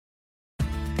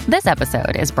This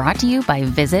episode is brought to you by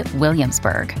Visit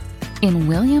Williamsburg. In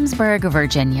Williamsburg,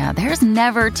 Virginia, there's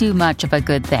never too much of a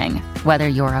good thing. Whether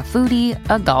you're a foodie,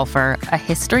 a golfer, a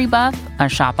history buff, a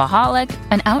shopaholic,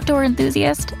 an outdoor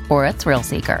enthusiast, or a thrill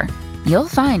seeker, you'll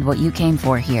find what you came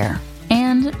for here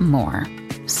and more.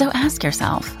 So ask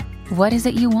yourself, what is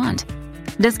it you want?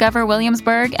 Discover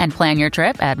Williamsburg and plan your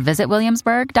trip at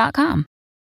visitwilliamsburg.com.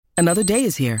 Another day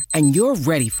is here, and you're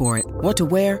ready for it. What to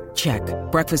wear? Check.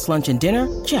 Breakfast, lunch, and dinner?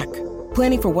 Check.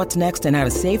 Planning for what's next and how to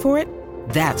save for it?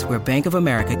 That's where Bank of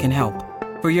America can help.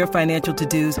 For your financial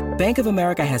to-dos, Bank of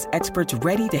America has experts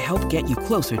ready to help get you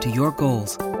closer to your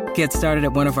goals. Get started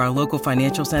at one of our local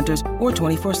financial centers or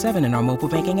 24/7 in our mobile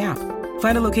banking app.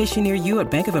 Find a location near you at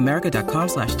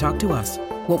bankofamerica.com/talktous.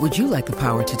 What would you like the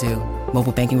power to do?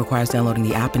 Mobile banking requires downloading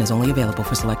the app and is only available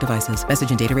for select devices.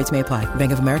 Message and data rates may apply.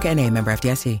 Bank of America N.A., member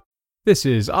FDIC. This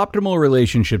is Optimal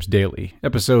Relationships Daily,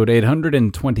 episode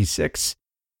 826,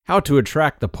 How to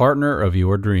Attract the Partner of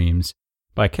Your Dreams,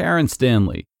 by Karen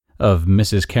Stanley of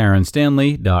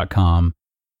MrsKarenStanley.com.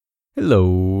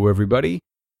 Hello, everybody.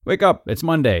 Wake up, it's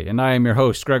Monday, and I am your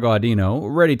host, Greg Audino,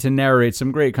 ready to narrate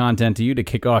some great content to you to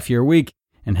kick off your week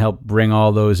and help bring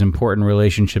all those important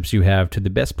relationships you have to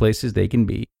the best places they can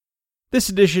be. This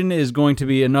edition is going to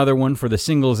be another one for the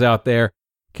singles out there.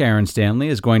 Karen Stanley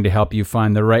is going to help you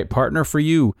find the right partner for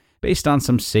you based on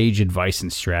some sage advice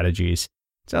and strategies.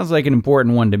 Sounds like an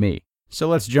important one to me. So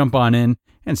let's jump on in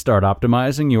and start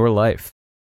optimizing your life.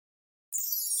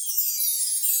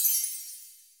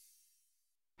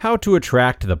 How to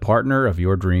Attract the Partner of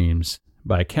Your Dreams,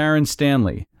 by Karen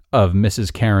Stanley of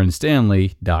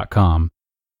MrsKarenStanley.com.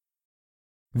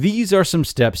 These are some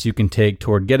steps you can take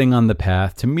toward getting on the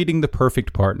path to meeting the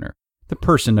perfect partner, the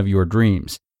person of your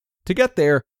dreams. To get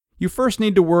there, you first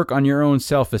need to work on your own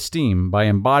self-esteem by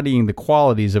embodying the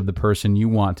qualities of the person you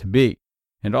want to be,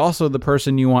 and also the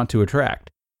person you want to attract.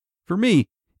 For me,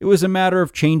 it was a matter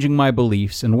of changing my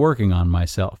beliefs and working on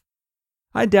myself.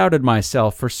 I doubted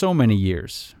myself for so many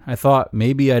years. I thought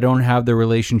maybe I don't have the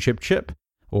relationship chip,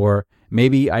 or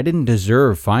maybe I didn't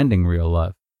deserve finding real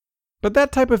love. But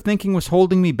that type of thinking was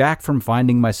holding me back from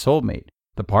finding my soulmate,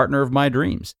 the partner of my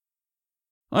dreams.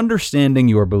 Understanding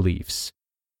your beliefs.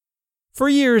 For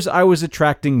years, I was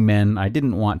attracting men I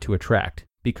didn't want to attract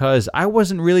because I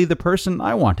wasn't really the person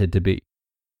I wanted to be.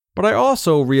 But I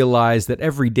also realized that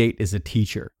every date is a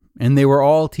teacher, and they were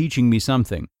all teaching me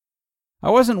something. I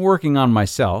wasn't working on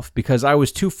myself because I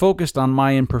was too focused on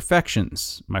my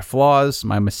imperfections, my flaws,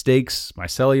 my mistakes, my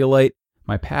cellulite,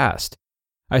 my past.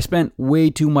 I spent way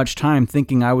too much time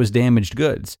thinking I was damaged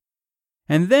goods.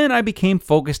 And then I became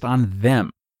focused on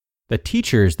them, the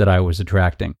teachers that I was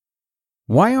attracting.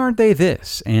 Why aren't they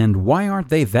this? And why aren't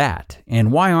they that?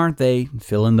 And why aren't they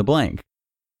fill in the blank?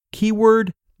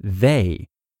 Keyword, they.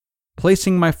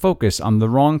 Placing my focus on the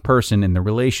wrong person in the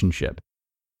relationship.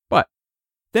 But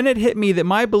then it hit me that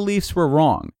my beliefs were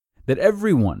wrong, that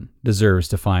everyone deserves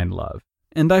to find love.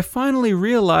 And I finally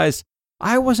realized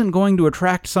I wasn't going to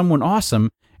attract someone awesome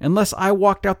unless I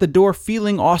walked out the door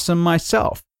feeling awesome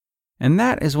myself. And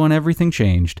that is when everything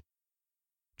changed.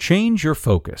 Change your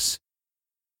focus.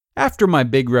 After my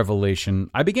big revelation,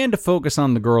 I began to focus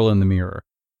on the girl in the mirror.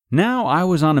 Now I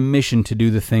was on a mission to do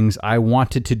the things I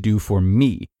wanted to do for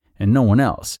me and no one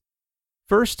else.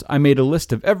 First, I made a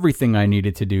list of everything I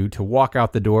needed to do to walk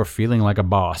out the door feeling like a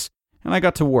boss, and I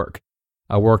got to work.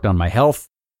 I worked on my health,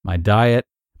 my diet,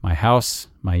 my house,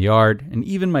 my yard, and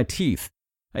even my teeth.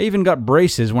 I even got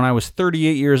braces when I was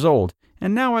 38 years old,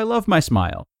 and now I love my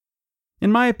smile.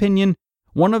 In my opinion,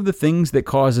 one of the things that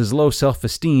causes low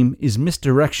self-esteem is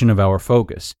misdirection of our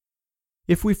focus.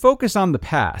 If we focus on the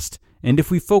past, and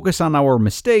if we focus on our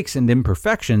mistakes and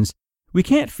imperfections, we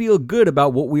can't feel good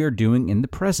about what we are doing in the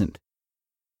present.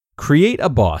 Create a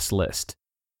boss list.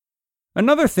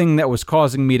 Another thing that was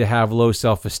causing me to have low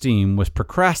self-esteem was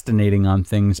procrastinating on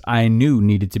things I knew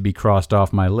needed to be crossed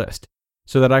off my list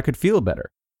so that I could feel better.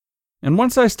 And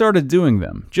once I started doing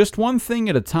them, just one thing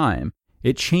at a time,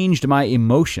 it changed my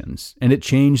emotions and it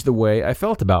changed the way I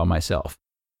felt about myself.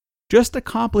 Just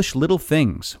accomplish little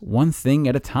things, one thing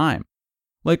at a time.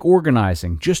 Like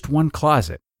organizing just one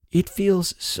closet. It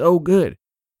feels so good.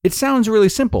 It sounds really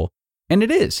simple, and it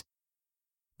is.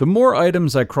 The more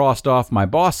items I crossed off my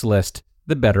boss list,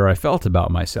 the better I felt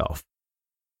about myself.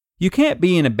 You can't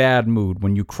be in a bad mood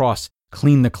when you cross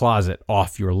clean the closet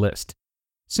off your list.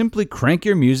 Simply crank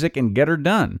your music and get her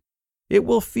done. It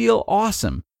will feel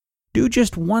awesome. Do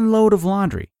just one load of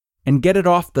laundry and get it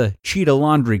off the cheetah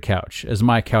laundry couch, as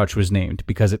my couch was named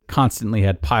because it constantly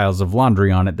had piles of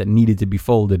laundry on it that needed to be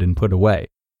folded and put away.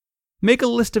 Make a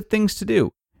list of things to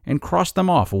do and cross them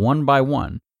off one by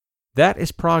one. That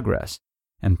is progress,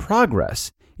 and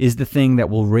progress is the thing that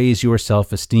will raise your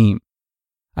self-esteem.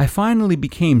 I finally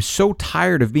became so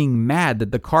tired of being mad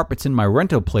that the carpets in my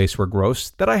rental place were gross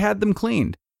that I had them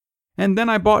cleaned, and then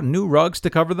I bought new rugs to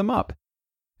cover them up.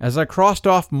 As I crossed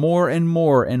off more and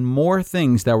more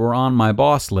things that were on my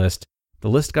boss list, the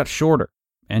list got shorter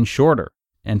and shorter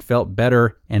and felt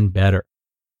better and better.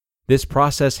 This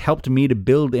process helped me to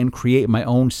build and create my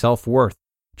own self-worth,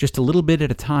 just a little bit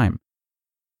at a time.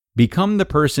 Become the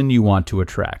person you want to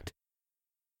attract.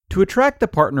 To attract the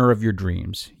partner of your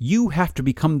dreams, you have to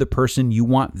become the person you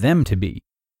want them to be.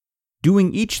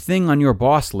 Doing each thing on your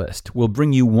boss list will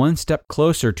bring you one step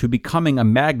closer to becoming a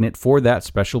magnet for that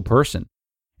special person,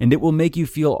 and it will make you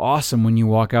feel awesome when you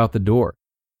walk out the door.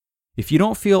 If you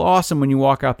don't feel awesome when you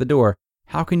walk out the door,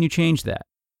 how can you change that?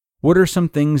 What are some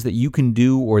things that you can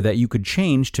do or that you could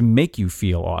change to make you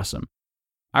feel awesome?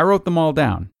 I wrote them all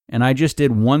down, and I just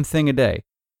did one thing a day.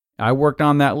 I worked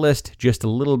on that list just a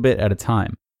little bit at a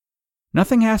time.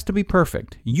 Nothing has to be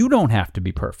perfect. You don't have to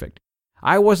be perfect.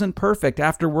 I wasn't perfect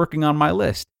after working on my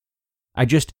list. I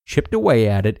just chipped away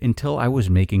at it until I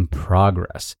was making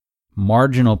progress.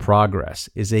 Marginal progress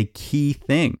is a key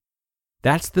thing.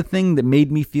 That's the thing that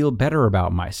made me feel better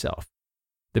about myself.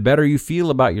 The better you feel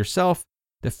about yourself,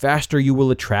 the faster you will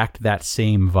attract that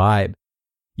same vibe.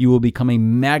 You will become a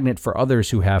magnet for others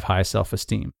who have high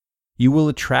self-esteem. You will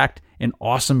attract an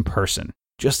awesome person,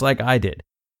 just like I did.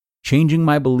 Changing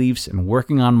my beliefs and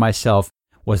working on myself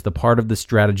was the part of the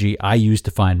strategy I used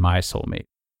to find my soulmate.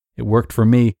 It worked for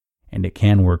me, and it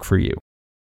can work for you.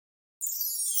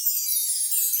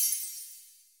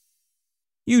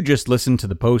 You just listened to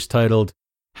the post titled,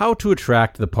 How to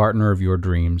Attract the Partner of Your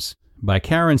Dreams by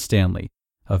Karen Stanley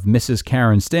of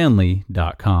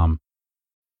MrsKarenStanley.com.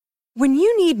 When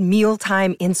you need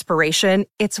mealtime inspiration,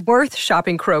 it's worth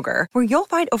shopping Kroger, where you'll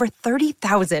find over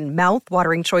 30,000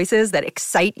 mouth-watering choices that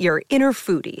excite your inner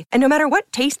foodie. And no matter what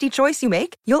tasty choice you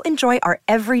make, you'll enjoy our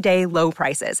everyday low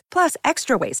prices, plus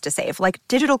extra ways to save, like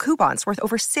digital coupons worth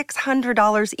over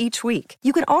 $600 each week.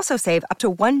 You can also save up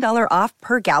to $1 off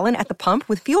per gallon at the pump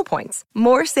with fuel points.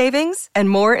 More savings and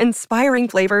more inspiring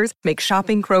flavors make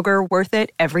shopping Kroger worth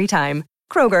it every time.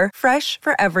 Kroger, fresh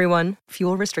for everyone.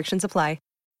 Fuel restrictions apply.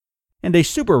 And a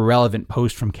super relevant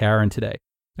post from Karen today.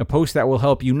 A post that will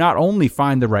help you not only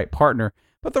find the right partner,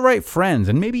 but the right friends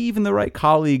and maybe even the right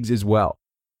colleagues as well.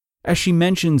 As she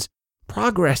mentions,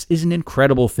 progress is an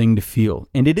incredible thing to feel,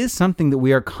 and it is something that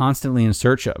we are constantly in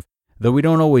search of, though we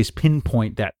don't always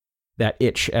pinpoint that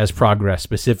itch as progress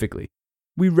specifically.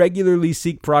 We regularly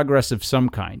seek progress of some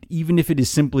kind, even if it is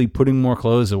simply putting more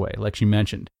clothes away, like she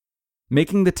mentioned.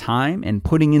 Making the time and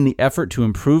putting in the effort to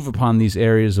improve upon these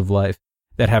areas of life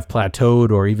that have plateaued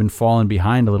or even fallen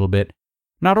behind a little bit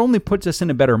not only puts us in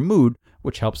a better mood,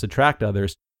 which helps attract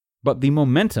others, but the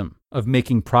momentum of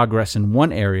making progress in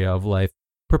one area of life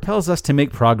propels us to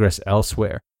make progress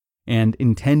elsewhere. And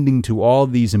in tending to all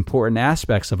these important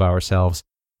aspects of ourselves,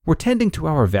 we're tending to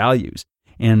our values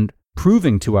and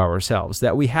proving to ourselves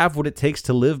that we have what it takes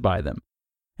to live by them.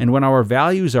 And when our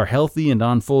values are healthy and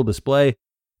on full display,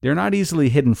 they're not easily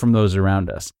hidden from those around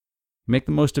us. Make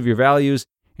the most of your values,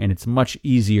 and it's much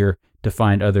easier to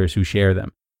find others who share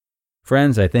them.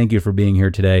 Friends, I thank you for being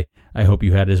here today. I hope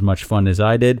you had as much fun as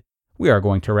I did. We are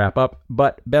going to wrap up,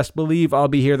 but best believe I'll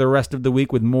be here the rest of the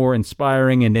week with more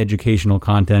inspiring and educational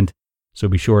content, so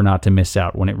be sure not to miss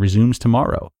out when it resumes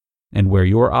tomorrow and where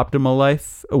your optimal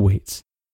life awaits.